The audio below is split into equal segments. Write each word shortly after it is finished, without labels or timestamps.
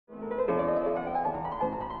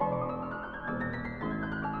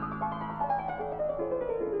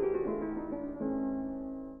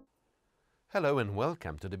Hello and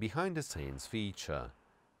welcome to the Behind the Scenes feature.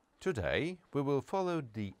 Today we will follow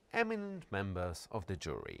the eminent members of the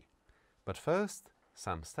jury. But first,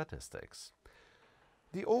 some statistics.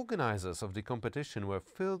 The organizers of the competition were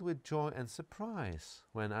filled with joy and surprise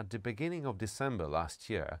when at the beginning of December last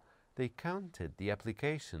year they counted the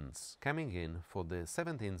applications coming in for the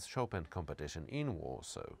 17th Chopin competition in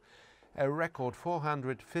Warsaw. A record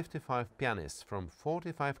 455 pianists from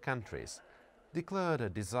 45 countries declared a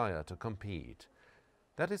desire to compete.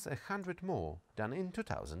 That is 100 more than in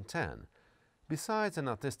 2010. Besides an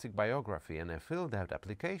artistic biography and a filled-out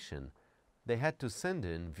application, they had to send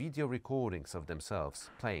in video recordings of themselves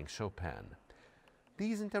playing Chopin.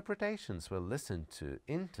 These interpretations were listened to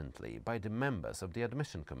intently by the members of the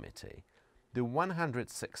admission committee. The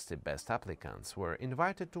 160 best applicants were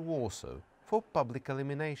invited to Warsaw for public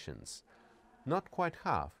eliminations. Not quite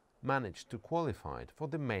half managed to qualify for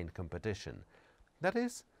the main competition. That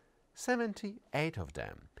is, 78 of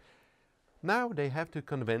them. Now they have to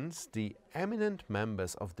convince the eminent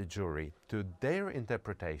members of the jury to their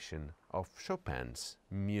interpretation of Chopin's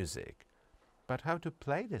music. But how to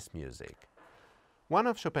play this music? One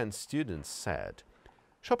of Chopin's students said,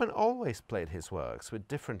 Chopin always played his works with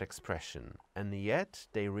different expression, and yet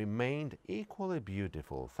they remained equally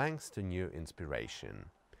beautiful thanks to new inspiration.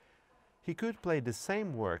 He could play the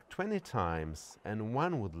same work 20 times and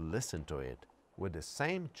one would listen to it with the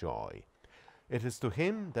same joy. It is to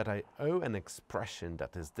him that I owe an expression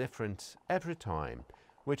that is different every time,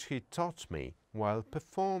 which he taught me while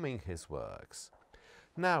performing his works.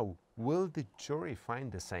 Now, will the jury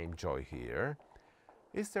find the same joy here?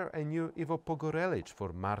 Is there a new Ivo Pogorelic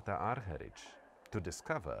for Marta Argerich to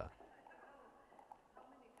discover?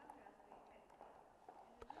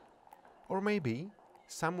 Or maybe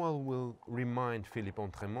someone will remind Philippe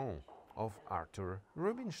Entremont of Artur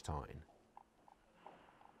Rubinstein.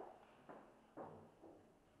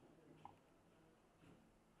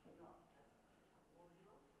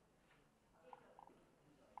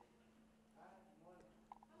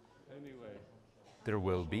 There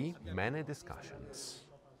will be many discussions.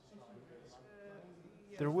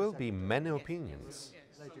 There will be many opinions.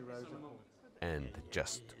 And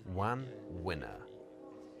just one winner.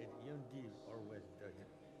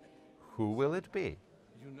 Who will it be?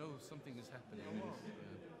 You know something is happening.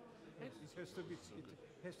 It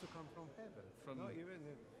has to come from heaven.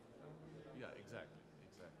 Yeah, exactly.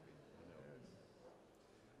 You know.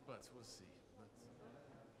 But we'll see.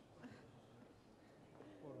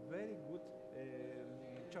 Very good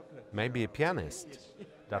chocolate. Maybe a pianist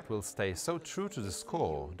that will stay so true to the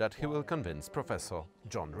score that he will convince Professor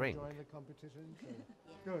John Ring. Join the competition.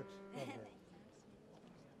 Good.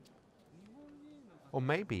 Or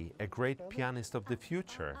maybe a great pianist of the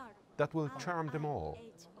future that will charm them all.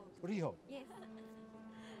 Rio.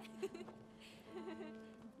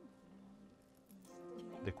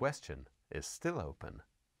 The question is still open.